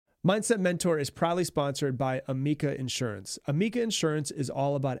Mindset Mentor is proudly sponsored by Amica Insurance. Amica Insurance is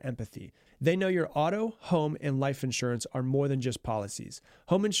all about empathy. They know your auto, home, and life insurance are more than just policies.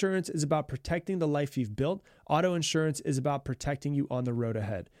 Home insurance is about protecting the life you've built. Auto insurance is about protecting you on the road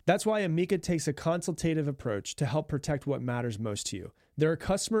ahead. That's why Amica takes a consultative approach to help protect what matters most to you. They're a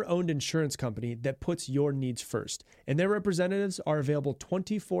customer-owned insurance company that puts your needs first, and their representatives are available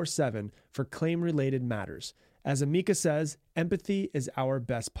 24/7 for claim-related matters. As Amica says, empathy is our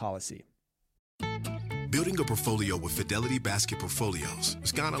best policy. Building a portfolio with Fidelity Basket Portfolios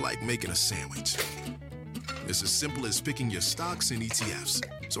is kind of like making a sandwich. It's as simple as picking your stocks and ETFs,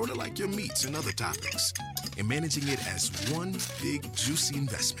 sort of like your meats and other toppings, and managing it as one big, juicy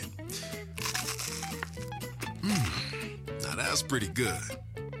investment. Now that's pretty good.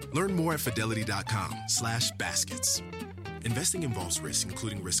 Learn more at fidelity.com/baskets. Investing involves risk,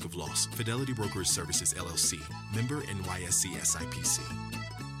 including risk of loss. Fidelity Brokerage Services, LLC. Member NYSE SIPC.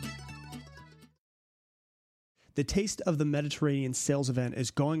 The Taste of the Mediterranean sales event is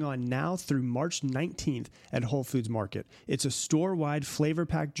going on now through March 19th at Whole Foods Market. It's a store-wide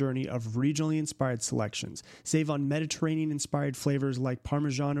flavor-packed journey of regionally inspired selections. Save on Mediterranean-inspired flavors like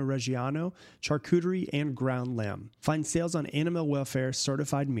Parmigiano Reggiano, charcuterie, and ground lamb. Find sales on animal welfare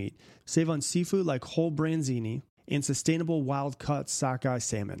certified meat. Save on seafood like whole branzini and sustainable wild-caught sockeye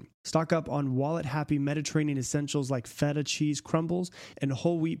salmon. Stock up on wallet-happy Mediterranean essentials like feta cheese crumbles and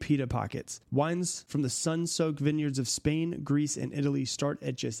whole wheat pita pockets. Wines from the sun-soaked vineyards of Spain, Greece, and Italy start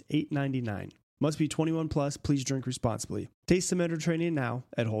at just $8.99. Must be 21 plus. Please drink responsibly. Taste the Mediterranean now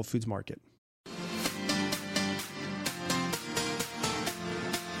at Whole Foods Market.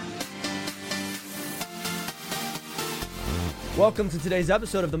 Welcome to today's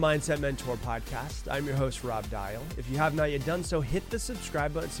episode of the Mindset Mentor podcast. I'm your host, Rob Dial. If you have not yet done so, hit the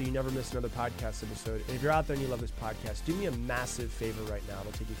subscribe button so you never miss another podcast episode. And if you're out there and you love this podcast, do me a massive favor right now.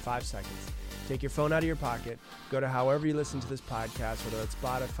 It'll take you 5 seconds. Take your phone out of your pocket, go to however you listen to this podcast, whether it's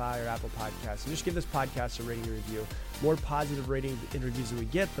Spotify or Apple Podcasts, and just give this podcast a rating and review. More positive rating and reviews that we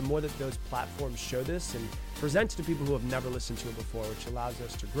get, the more that those platforms show this and present it to people who have never listened to it before, which allows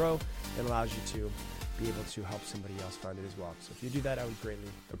us to grow and allows you to be able to help somebody else find it as well. So if you do that, I would greatly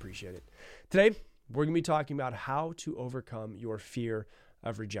appreciate it. Today, we're going to be talking about how to overcome your fear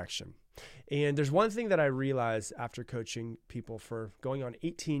of rejection. And there's one thing that I realized after coaching people for going on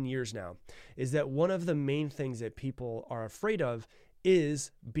 18 years now, is that one of the main things that people are afraid of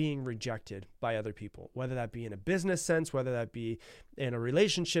is being rejected by other people, whether that be in a business sense, whether that be in a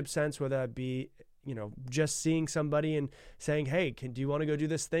relationship sense, whether that be just seeing somebody and saying, hey, do you want to go do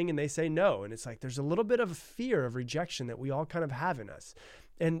this thing? And they say no. And it's like, there's a little bit of a fear of rejection that we all kind of have in us.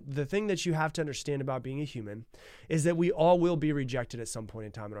 And the thing that you have to understand about being a human is that we all will be rejected at some point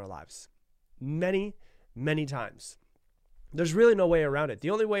in time in our lives. Many, many times. There's really no way around it.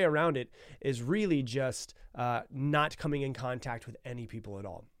 The only way around it is really just not coming in contact with any people at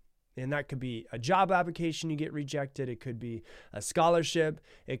all. And that could be a job application you get rejected. It could be a scholarship.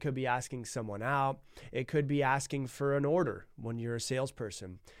 It could be asking someone out. It could be asking for an order when you're a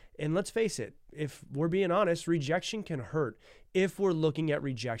salesperson. And let's face it, if we're being honest, rejection can hurt if we're looking at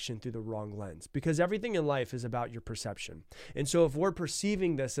rejection through the wrong lens, because everything in life is about your perception. And so if we're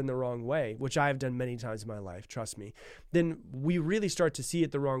perceiving this in the wrong way, which I have done many times in my life, trust me, then we really start to see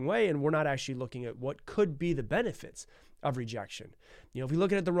it the wrong way, and we're not actually looking at what could be the benefits of rejection. If we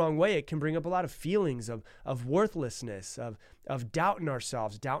look at it the wrong way, it can bring up a lot of feelings of worthlessness, of doubt in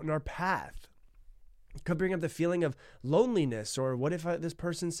ourselves, doubt in our path. It could bring up the feeling of loneliness, or what if this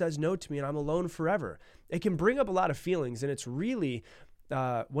person says no to me and I'm alone forever? It can bring up a lot of feelings, and it's really,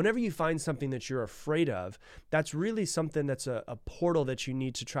 whenever you find something that you're afraid of, that's really something that's a portal that you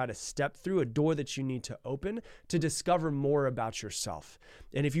need to try to step through, a door that you need to open to discover more about yourself.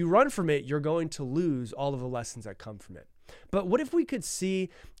 And if you run from it, you're going to lose all of the lessons that come from it. But what if we could see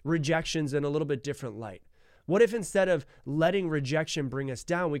rejections in a little bit different light? What if instead of letting rejection bring us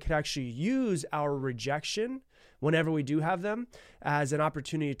down, we could actually use our rejection, whenever we do have them, as an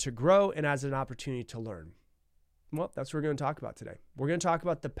opportunity to grow and as an opportunity to learn? Well, that's what we're going to talk about today. We're going to talk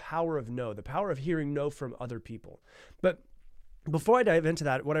about the power of no, the power of hearing no from other people. But before I dive into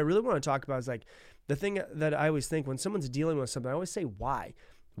that, what I really want to talk about is like the thing that I always think when someone's dealing with something, I always say, why?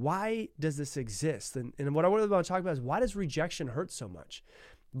 Why does this exist? And what I really want to talk about is, why does rejection hurt so much?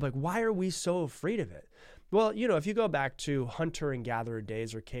 Like, why are we so afraid of it? Well, if you go back to hunter and gatherer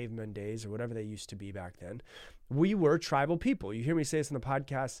days or caveman days or whatever they used to be back then, we were tribal people. You hear me say this in the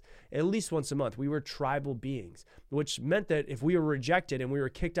podcast at least once a month. We were tribal beings, which meant that if we were rejected and we were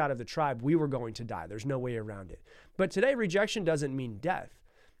kicked out of the tribe, we were going to die. There's no way around it. But today, rejection doesn't mean death.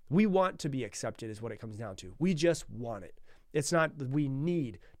 We want to be accepted is what it comes down to. We just want it. It's not that we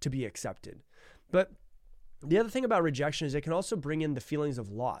need to be accepted. But the other thing about rejection is it can also bring in the feelings of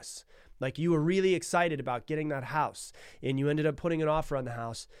loss. Like you were really excited about getting that house and you ended up putting an offer on the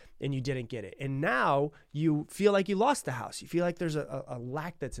house and you didn't get it. And now you feel like you lost the house. You feel like there's a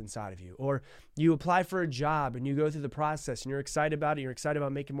lack that's inside of you. Or you apply for a job and you go through the process and you're excited about it. You're excited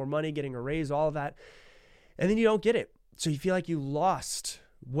about making more money, getting a raise, all of that. And then you don't get it. So you feel like you lost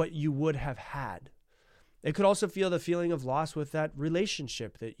what you would have had. It could also feel the feeling of loss with that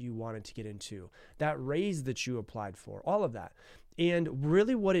relationship that you wanted to get into, that raise that you applied for, all of that. And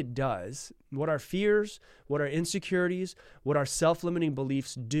really what it does, what our fears, what our insecurities, what our self-limiting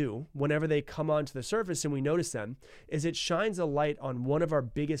beliefs do whenever they come onto the surface and we notice them, is it shines a light on one of our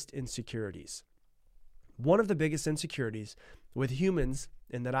biggest insecurities. One of the biggest insecurities with humans,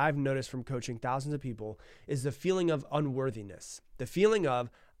 and that I've noticed from coaching thousands of people, is the feeling of unworthiness. The feeling of,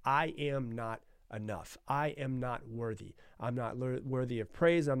 I am not enough. I am not worthy. I'm not worthy of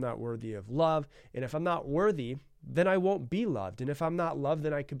praise. I'm not worthy of love. And if I'm not worthy, then I won't be loved. And if I'm not loved,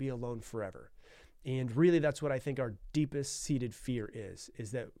 then I could be alone forever. And really, that's what I think our deepest seated fear is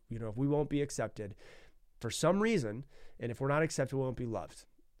that, if we won't be accepted for some reason, and if we're not accepted, we won't be loved.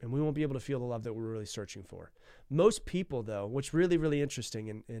 And we won't be able to feel the love that we're really searching for. Most people, though, what's really, really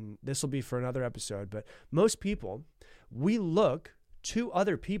interesting, and this will be for another episode, but most people, we look to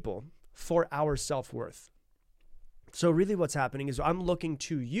other people for our self-worth. So really what's happening is I'm looking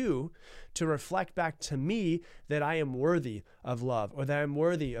to you to reflect back to me that I am worthy of love, or that I'm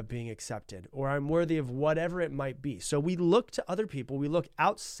worthy of being accepted, or I'm worthy of whatever it might be. So we look to other people, we look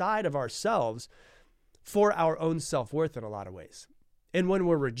outside of ourselves for our own self-worth in a lot of ways. And when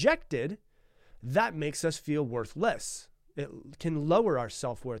we're rejected, that makes us feel worthless. It can lower our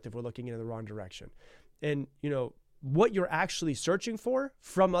self-worth if we're looking in the wrong direction. And, what you're actually searching for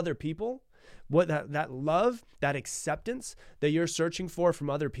from other people, what that love, that acceptance that you're searching for from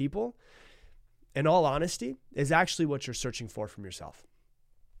other people, in all honesty, is actually what you're searching for from yourself.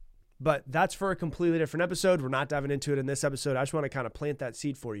 But that's for a completely different episode. We're not diving into it in this episode. I just want to kind of plant that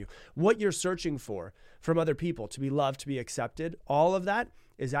seed for you. What you're searching for from other people, to be loved, to be accepted, all of that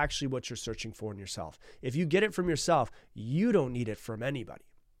is actually what you're searching for in yourself. If you get it from yourself, you don't need it from anybody.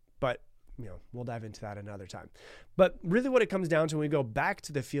 But we'll dive into that another time. But really what it comes down to when we go back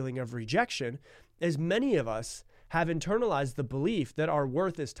to the feeling of rejection is many of us have internalized the belief that our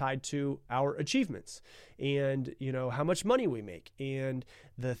worth is tied to our achievements and, how much money we make and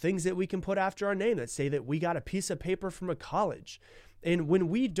the things that we can put after our name that say that we got a piece of paper from a college. And when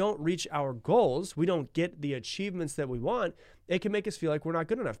we don't reach our goals, we don't get the achievements that we want, it can make us feel like we're not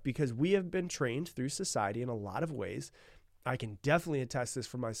good enough because we have been trained through society in a lot of ways. I can definitely attest this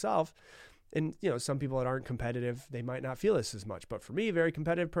for myself. And, some people that aren't competitive, they might not feel this as much. But for me, very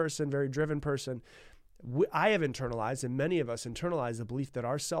competitive person, very driven person, I have internalized, and many of us internalize the belief that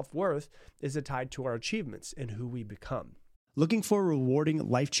our self-worth is tied to our achievements and who we become. Looking for a rewarding,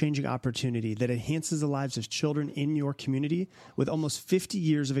 life-changing opportunity that enhances the lives of children in your community? With almost 50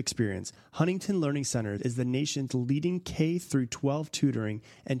 years of experience, Huntington Learning Center is the nation's leading K-12 tutoring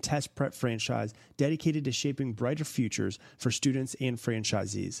and test prep franchise dedicated to shaping brighter futures for students and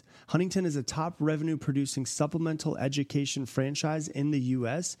franchisees. Huntington is a top revenue-producing supplemental education franchise in the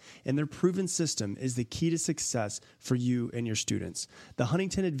U.S., and their proven system is the key to success for you and your students. The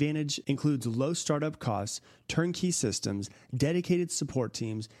Huntington Advantage includes low startup costs, turnkey systems, dedicated support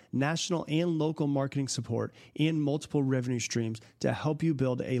teams, national and local marketing support, and multiple revenue streams to help you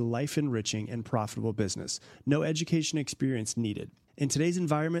build a life-enriching and profitable business. No education experience needed. In today's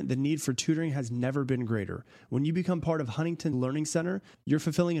environment, the need for tutoring has never been greater. When you become part of Huntington Learning Center, you're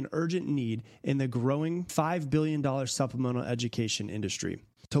fulfilling an urgent need in the growing $5 billion supplemental education industry.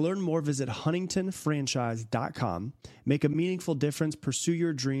 To learn more, visit huntingtonfranchise.com. Make a meaningful difference, pursue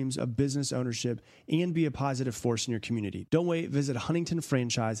your dreams of business ownership, and be a positive force in your community. Don't wait. Visit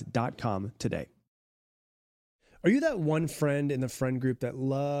huntingtonfranchise.com today. Are you that one friend in the friend group that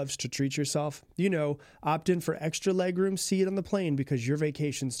loves to treat yourself? Opt in for extra legroom seat on the plane because your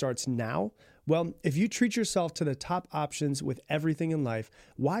vacation starts now? Well, if you treat yourself to the top options with everything in life,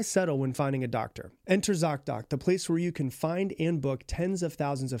 why settle when finding a doctor? Enter ZocDoc, the place where you can find and book tens of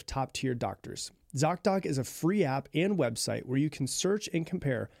thousands of top-tier doctors. ZocDoc is a free app and website where you can search and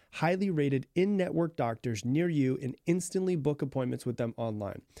compare highly rated in-network doctors near you and instantly book appointments with them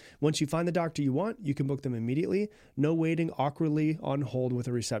online. Once you find the doctor you want, you can book them immediately, no waiting awkwardly on hold with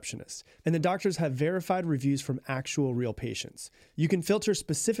a receptionist. And the doctors have verified reviews from actual real patients. You can filter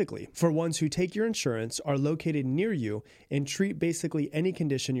specifically for ones who take your insurance, are located near you, and treat basically any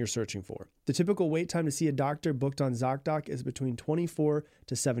condition you're searching for. The typical wait time to see a doctor booked on ZocDoc is between 24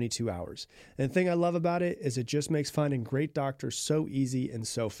 to 72 hours. And the thing I love about it is it just makes finding great doctors so easy and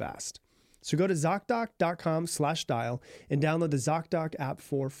so fast. So go to ZocDoc.com/dial and download the ZocDoc app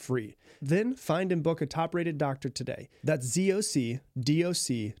for free. Then find and book a top-rated doctor today. That's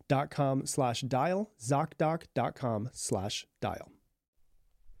ZocDoc.com/dial, ZocDoc.com/dial.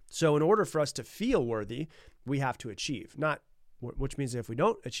 So in order for us to feel worthy, we have to achieve, which means if we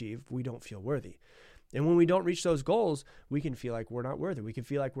don't achieve, we don't feel worthy. And when we don't reach those goals, we can feel like we're not worthy. We can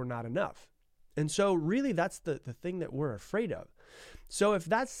feel like we're not enough. And so really that's the thing that we're afraid of. So if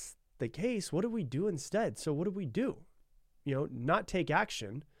that's the case, what do we do instead? So what do we do? Not take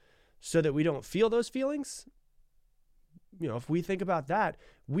action so that we don't feel those feelings. If we think about that,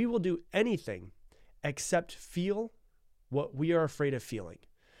 we will do anything except feel what we are afraid of feeling.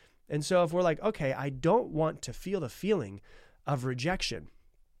 And so if we're like, okay, I don't want to feel the feeling of rejection.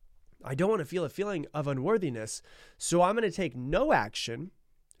 I don't want to feel a feeling of unworthiness. So I'm going to take no action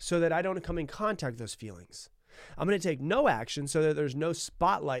so that I don't come in contact with those feelings. I'm going to take no action so that there's no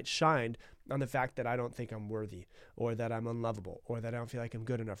spotlight shined on the fact that I don't think I'm worthy, or that I'm unlovable, or that I don't feel like I'm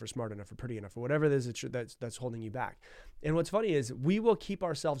good enough or smart enough or pretty enough, or whatever it is that's holding you back. And what's funny is we will keep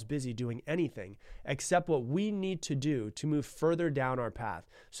ourselves busy doing anything except what we need to do to move further down our path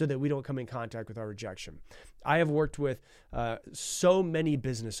so that we don't come in contact with our rejection. I have worked with so many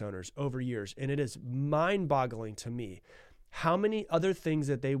business owners over years, and it is mind-boggling to me how many other things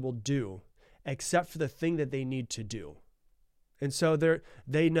that they will do except for the thing that they need to do. And so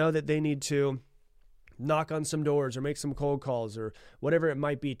they know that they need to knock on some doors or make some cold calls or whatever it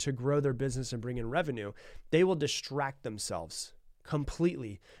might be to grow their business and bring in revenue. They will distract themselves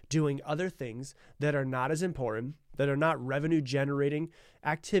completely doing other things that are not as important, that are not revenue generating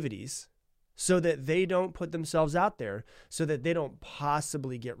activities, so that they don't put themselves out there, so that they don't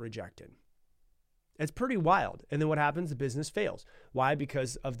possibly get rejected. It's pretty wild. And then what happens? The business fails. Why?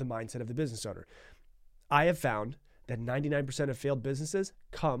 Because of the mindset of the business owner. I have found that 99% of failed businesses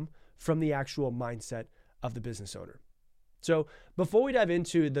come from the actual mindset of the business owner. So before we dive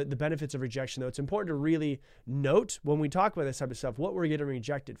into the benefits of rejection, though, it's important to really note when we talk about this type of stuff, what we're getting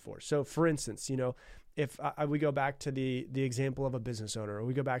rejected for. So for instance, if we go back to the example of a business owner, or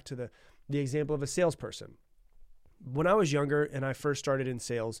we go back to the example of a salesperson. When I was younger and I first started in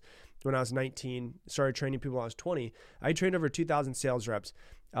sales, when I was 19, started training people when I was 20, I trained over 2,000 sales reps,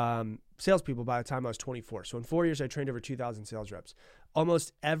 salespeople by the time I was 24. So in 4 years, I trained over 2,000 sales reps.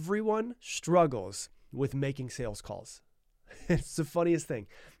 Almost everyone struggles with making sales calls. It's the funniest thing.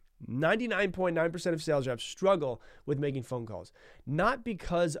 99.9% of sales reps struggle with making phone calls, not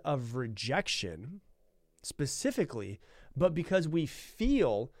because of rejection specifically, but because we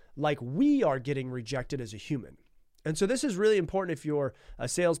feel like we are getting rejected as a human. And so this is really important if you're a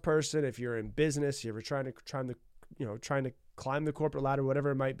salesperson, if you're in business, if you're trying to climb the corporate ladder, whatever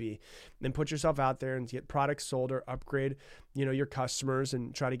it might be, then put yourself out there and get products sold or upgrade, your customers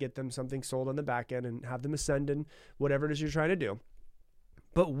and try to get them something sold on the back end and have them ascend in whatever it is you're trying to do.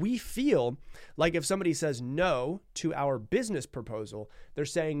 But we feel like if somebody says no to our business proposal, they're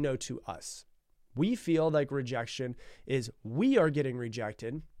saying no to us. We feel like rejection is we are getting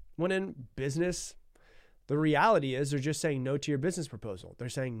rejected, when in business, the reality is they're just saying no to your business proposal. They're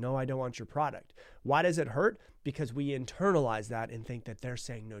saying, no, I don't want your product. Why does it hurt? Because we internalize that and think that they're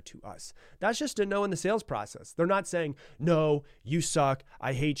saying no to us. That's just a no in the sales process. They're not saying, no, you suck,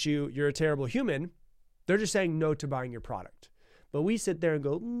 I hate you, you're a terrible human. They're just saying no to buying your product. But we sit there and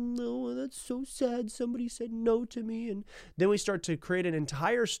go, no, that's so sad. Somebody said no to me. And then we start to create an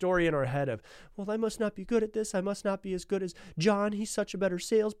entire story in our head of, well, I must not be good at this. I must not be as good as John. He's such a better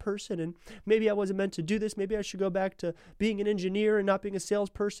salesperson. And maybe I wasn't meant to do this. Maybe I should go back to being an engineer and not being a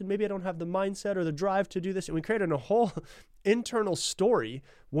salesperson. Maybe I don't have the mindset or the drive to do this. And we created a whole internal story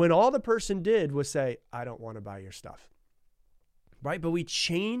when all the person did was say, I don't want to buy your stuff. Right? But we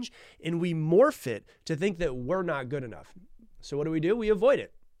change and we morph it to think that we're not good enough. So what do? We avoid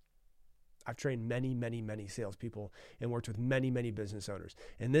it. I've trained many, many, many salespeople and worked with many, many business owners.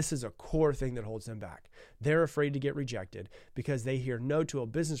 And this is a core thing that holds them back. They're afraid to get rejected because they hear no to a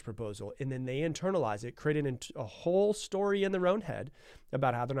business proposal and then they internalize it, creating a whole story in their own head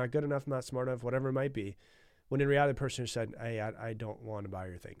about how they're not good enough, not smart enough, whatever it might be. When in reality, the person said, hey, I don't want to buy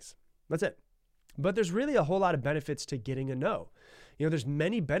your things. That's it. But there's really a whole lot of benefits to getting a no. There's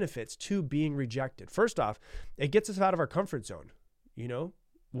many benefits to being rejected. First off, it gets us out of our comfort zone.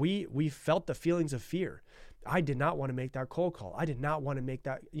 We felt the feelings of fear. I did not want to make that cold call. I did not want to make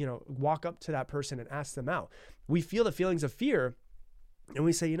that, walk up to that person and ask them out. We feel the feelings of fear and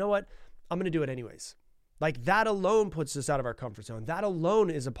we say, you know what? I'm going to do it anyways. Like that alone puts us out of our comfort zone. That alone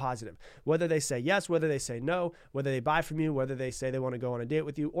is a positive. Whether they say yes, whether they say no, whether they buy from you, whether they say they want to go on a date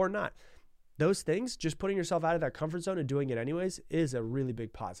with you or not. Those things, just putting yourself out of that comfort zone and doing it anyways, is a really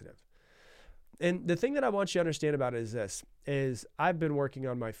big positive. And the thing that I want you to understand about it is this, is I've been working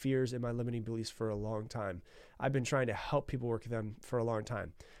on my fears and my limiting beliefs for a long time. I've been trying to help people work with them for a long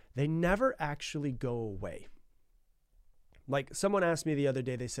time. They never actually go away. Like someone asked me the other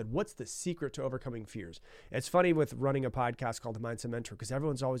day, they said, what's the secret to overcoming fears? It's funny with running a podcast called The Mindset Mentor, because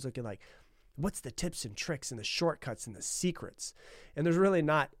everyone's always looking like, what's the tips and tricks and the shortcuts and the secrets? And there's really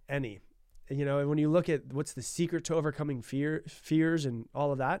not any. You know, and when you look at what's the secret to overcoming fears and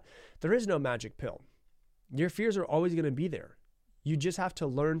all of that, there is no magic pill. Your fears are always going to be there. You just have to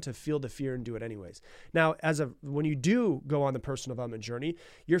learn to feel the fear and do it anyways. Now, when you do go on the personal development journey,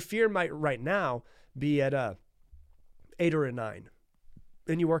 your fear might right now be at a 8 or a 9.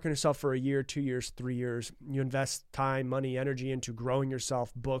 Then you work on yourself for a year, 2 years, 3 years. You invest time, money, energy into growing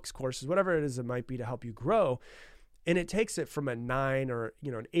yourself, books, courses, whatever it is it might be to help you grow. And it takes it from a 9 or,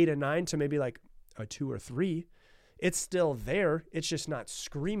 an 8 or 9 to maybe like a 2 or 3. It's still there. It's just not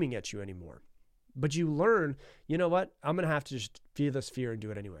screaming at you anymore. But you learn, you know what? I'm going to have to just feel this fear and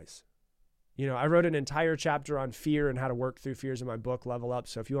do it anyways. I wrote an entire chapter on fear and how to work through fears in my book, Level Up.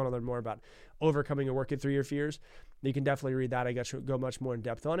 So if you want to learn more about overcoming and working through your fears, you can definitely read that. I got to go much more in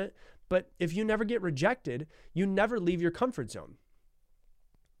depth on it. But if you never get rejected, you never leave your comfort zone.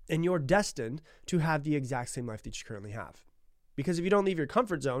 And you're destined to have the exact same life that you currently have. Because if you don't leave your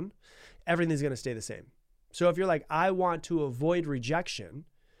comfort zone, everything's going to stay the same. So if you're like, I want to avoid rejection,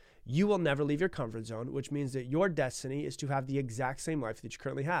 you will never leave your comfort zone, which means that your destiny is to have the exact same life that you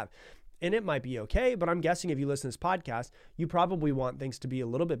currently have. And it might be okay, but I'm guessing if you listen to this podcast, you probably want things to be a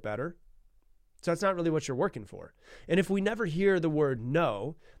little bit better. So that's not really what you're working for. And if we never hear the word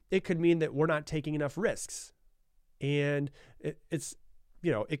no, it could mean that we're not taking enough risks. And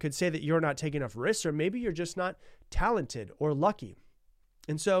it could say that you're not taking enough risks, or maybe you're just not talented or lucky.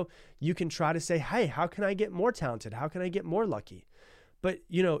 And so you can try to say, hey, how can I get more talented? How can I get more lucky? But,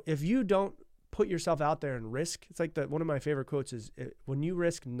 if you don't put yourself out there and risk, it's like one of my favorite quotes is, when you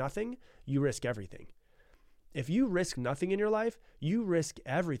risk nothing, you risk everything. If you risk nothing in your life, you risk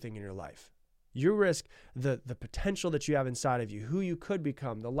everything in your life. You risk the potential that you have inside of you, who you could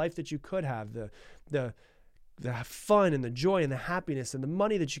become, the life that you could have, the fun and the joy and the happiness and the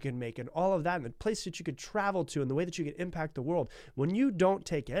money that you can make and all of that, and the place that you could travel to and the way that you could impact the world. When you don't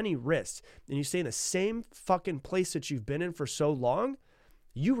take any risks and you stay in the same fucking place that you've been in for so long,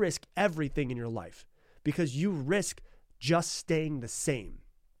 you risk everything in your life because you risk just staying the same.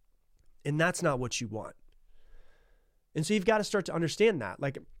 And that's not what you want. And so you've got to start to understand that.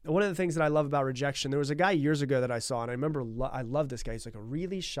 Like, one of the things that I love about rejection, there was a guy years ago that I saw, and I remember I love this guy. He's like a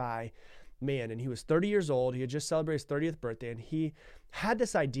really shy man, and he was 30 years old. He had just celebrated his 30th birthday, and he had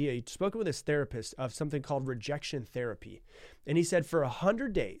this idea. He'd spoken with his therapist of something called rejection therapy. And he said, for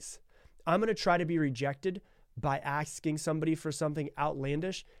 100 days, I'm going to try to be rejected by asking somebody for something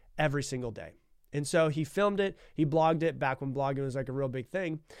outlandish every single day. And so he filmed it, he blogged it back when blogging was like a real big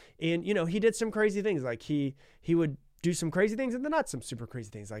thing. And, he did some crazy things. Like he would do some crazy things and then not some super crazy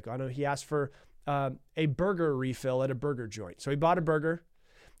things. Like, I know he asked for a burger refill at a burger joint. So he bought a burger,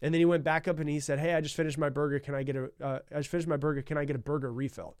 and then he went back up and he said, hey, I just finished my burger. Can I get a burger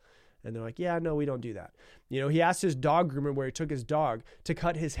refill? And they're like, yeah, no, we don't do that. He asked his dog groomer where he took his dog to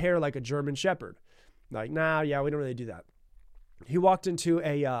cut his hair like a German Shepherd. Like, nah, yeah, we don't really do that. He walked into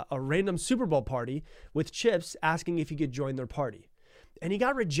a random Super Bowl party with Chips asking if he could join their party. And he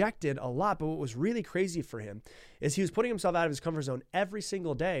got rejected a lot, but what was really crazy for him is he was putting himself out of his comfort zone every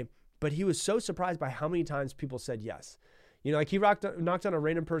single day, but he was so surprised by how many times people said yes. Like he knocked on a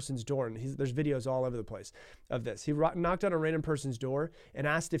random person's door, and there's videos all over the place of this. He knocked on a random person's door and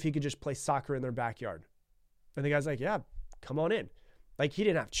asked if he could just play soccer in their backyard. And the guy's like, yeah, come on in. Like, he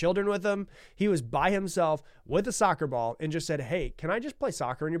didn't have children with him. He was by himself with a soccer ball and just said, hey, can I just play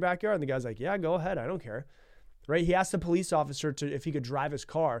soccer in your backyard? And the guy's like, yeah, go ahead. I don't care. Right? He asked the police officer if he could drive his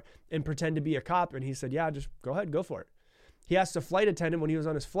car and pretend to be a cop. And he said, yeah, just go ahead, go for it. He asked the flight attendant when he was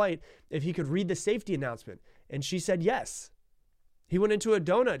on his flight if he could read the safety announcement. And she said, yes. He went into a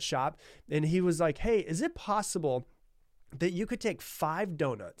donut shop and he was like, hey, is it possible that you could take 5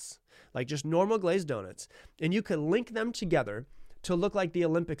 donuts, like just normal glazed donuts, and you could link them together to look like the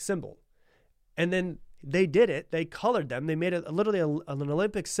Olympic symbol? And then they did it. They colored them. They made it literally an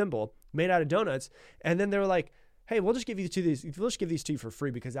Olympic symbol made out of donuts. And then they were like, hey, we'll just give these to you for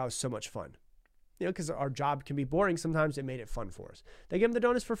free because that was so much fun. Because our job can be boring. Sometimes it made it fun for us. They gave him the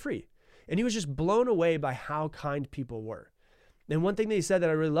donuts for free. And he was just blown away by how kind people were. And one thing they said that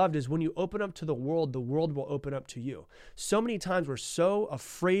I really loved is when you open up to the world will open up to you. So many times we're so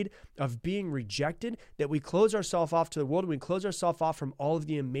afraid of being rejected that we close ourselves off to the world. And we close ourselves off from all of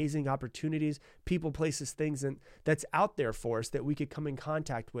the amazing opportunities, people, places, things that's out there for us that we could come in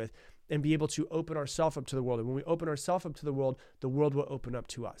contact with and be able to open ourselves up to the world. And when we open ourselves up to the world will open up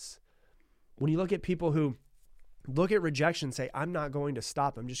to us. When you look at people who look at rejection and say, I'm not going to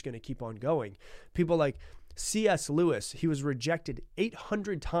stop, I'm just going to keep on going. People like C.S. Lewis, he was rejected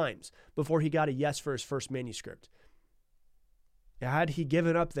 800 times before he got a yes for his first manuscript. Had he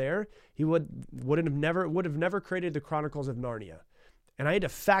given up there, he would have never created the Chronicles of Narnia. And I had to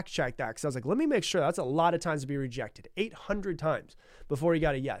fact check that because I was like, let me make sure. That's a lot of times to be rejected. 800 times before he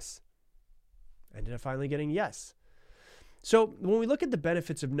got a yes. Ended up finally getting yes. So when we look at the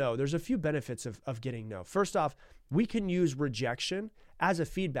benefits of no, there's a few benefits of getting no. First off, we can use rejection as a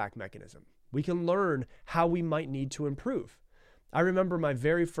feedback mechanism. We can learn how we might need to improve. I remember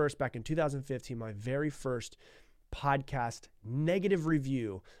back in 2015, my very first podcast negative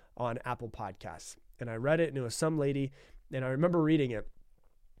review on Apple Podcasts. And I read it, and it was some lady, and I remember reading it.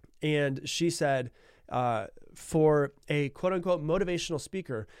 And she said, for a quote unquote motivational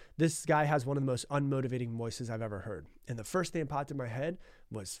speaker, this guy has one of the most unmotivating voices I've ever heard. And the first thing that popped in my head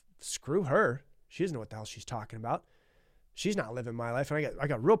was, screw her. She doesn't know what the hell she's talking about. She's not living my life. And I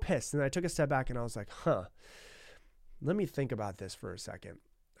got real pissed. And then I took a step back and I was like, let me think about this for a second.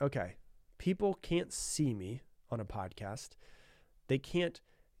 Okay. People can't see me on a podcast. They can't,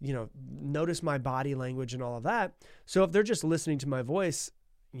 notice my body language and all of that. So if they're just listening to my voice,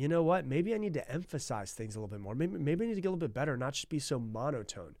 you know what? Maybe I need to emphasize things a little bit more. Maybe I need to get a little bit better, not just be so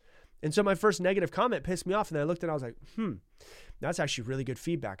monotone. And so my first negative comment pissed me off. And then I looked and I was like, that's actually really good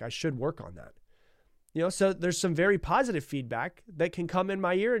feedback. I should work on that. So there's some very positive feedback that can come in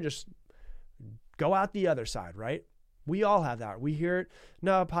my ear and just go out the other side, right? We all have that. We hear it,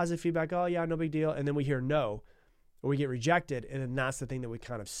 no, positive feedback, oh yeah, no big deal. And then we hear no, or we get rejected. And then that's the thing that we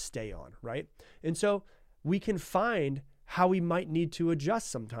kind of stay on, right? And so we can find how we might need to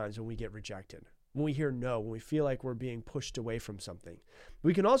adjust sometimes when we get rejected, when we hear no, when we feel like we're being pushed away from something.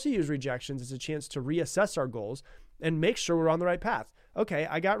 We can also use rejections as a chance to reassess our goals and make sure we're on the right path. Okay,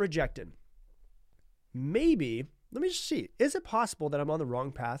 I got rejected. Maybe, let me just see, is it possible that I'm on the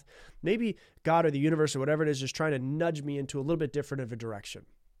wrong path? Maybe God or the universe or whatever it is just trying to nudge me into a little bit different of a direction.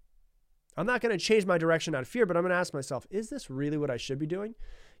 I'm not going to change my direction out of fear, but I'm going to ask myself, is this really what I should be doing?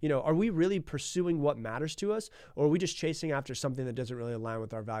 Are we really pursuing what matters to us? Or are we just chasing after something that doesn't really align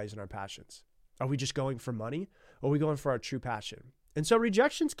with our values and our passions? Are we just going for money? Or are we going for our true passion? And so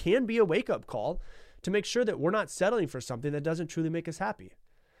rejections can be a wake-up call to make sure that we're not settling for something that doesn't truly make us happy.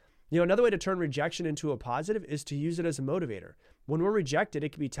 Another way to turn rejection into a positive is to use it as a motivator. When we're rejected,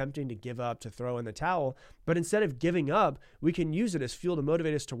 it can be tempting to give up, to throw in the towel, but instead of giving up, we can use it as fuel to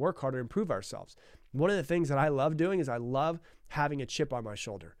motivate us to work harder and improve ourselves. One of the things that I love doing is I love having a chip on my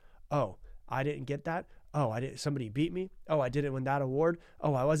shoulder. Oh, I didn't get that. Oh, somebody beat me. Oh, I didn't win that award.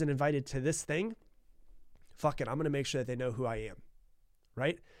 Oh, I wasn't invited to this thing. Fuck it. I'm going to make sure that they know who I am.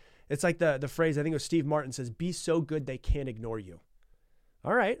 Right? It's like the phrase, I think it was Steve Martin says, be so good they can't ignore you.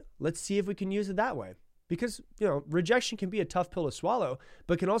 All right, let's see if we can use it that way. Because, rejection can be a tough pill to swallow,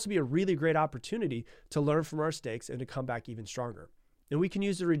 but can also be a really great opportunity to learn from our mistakes and to come back even stronger. And we can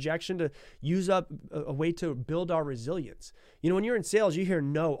use the rejection to use up a way to build our resilience. When you're in sales, you hear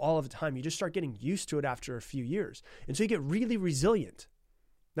no all of the time. You just start getting used to it after a few years. And so you get really resilient.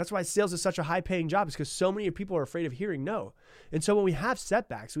 That's why sales is such a high-paying job, is because so many people are afraid of hearing no. And so when we have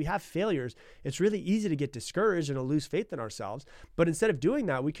setbacks, we have failures, it's really easy to get discouraged and to lose faith in ourselves. But instead of doing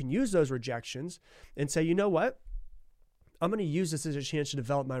that, we can use those rejections and say, you know what? I'm going to use this as a chance to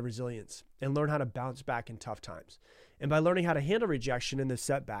develop my resilience and learn how to bounce back in tough times. And by learning how to handle rejection and the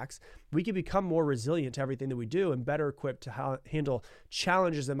setbacks, we can become more resilient to everything that we do and better equipped to handle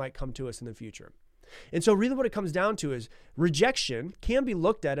challenges that might come to us in the future. And so really what it comes down to is rejection can be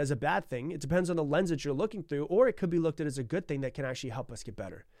looked at as a bad thing. It depends on the lens that you're looking through, or it could be looked at as a good thing that can actually help us get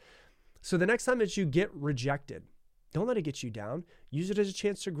better. So the next time that you get rejected, don't let it get you down. Use it as a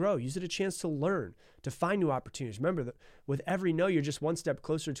chance to grow. Use it as a chance to learn, to find new opportunities. Remember that with every no, you're just one step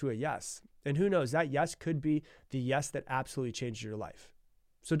closer to a yes. And who knows, that yes could be the yes that absolutely changes your life.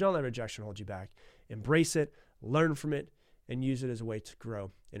 So don't let rejection hold you back. Embrace it, learn from it, and use it as a way to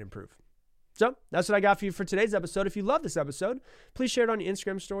grow and improve. So that's what I got for you for today's episode. If you love this episode, please share it on your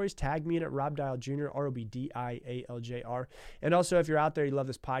Instagram stories. Tag me in at Rob Dial Jr., ROBDIALJR. And also, if you're out there, you love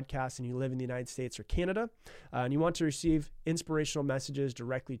this podcast, and you live in the United States or Canada, and you want to receive inspirational messages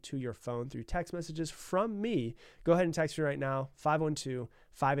directly to your phone through text messages from me, go ahead and text me right now,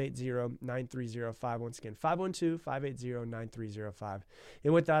 512-580-9305. Once again, 512-580-9305.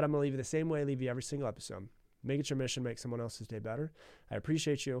 And with that, I'm going to leave you the same way I leave you every single episode. Make it your mission, make someone else's day better. I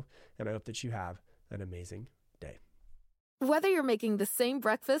appreciate you, and I hope that you have an amazing day. Whether you're making the same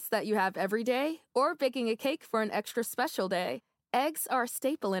breakfast that you have every day or baking a cake for an extra special day, eggs are a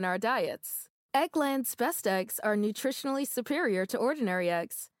staple in our diets. Eggland's best eggs are nutritionally superior to ordinary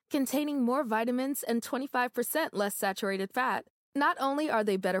eggs, containing more vitamins and 25% less saturated fat. Not only are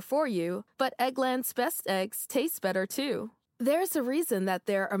they better for you, but Eggland's best eggs taste better too. There's a reason that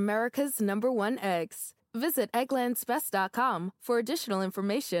they're America's #1 eggs. Visit egglandsbest.com for additional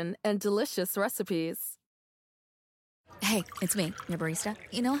information and delicious recipes. Hey, it's me, your barista.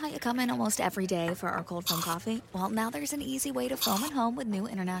 You know how you come in almost every day for our cold foam coffee? Well, now there's an easy way to foam at home with new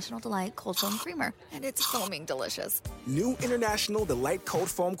International Delight Cold Foam Creamer. And it's foaming delicious. New International Delight Cold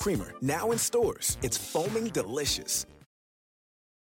Foam Creamer, now in stores. It's foaming delicious.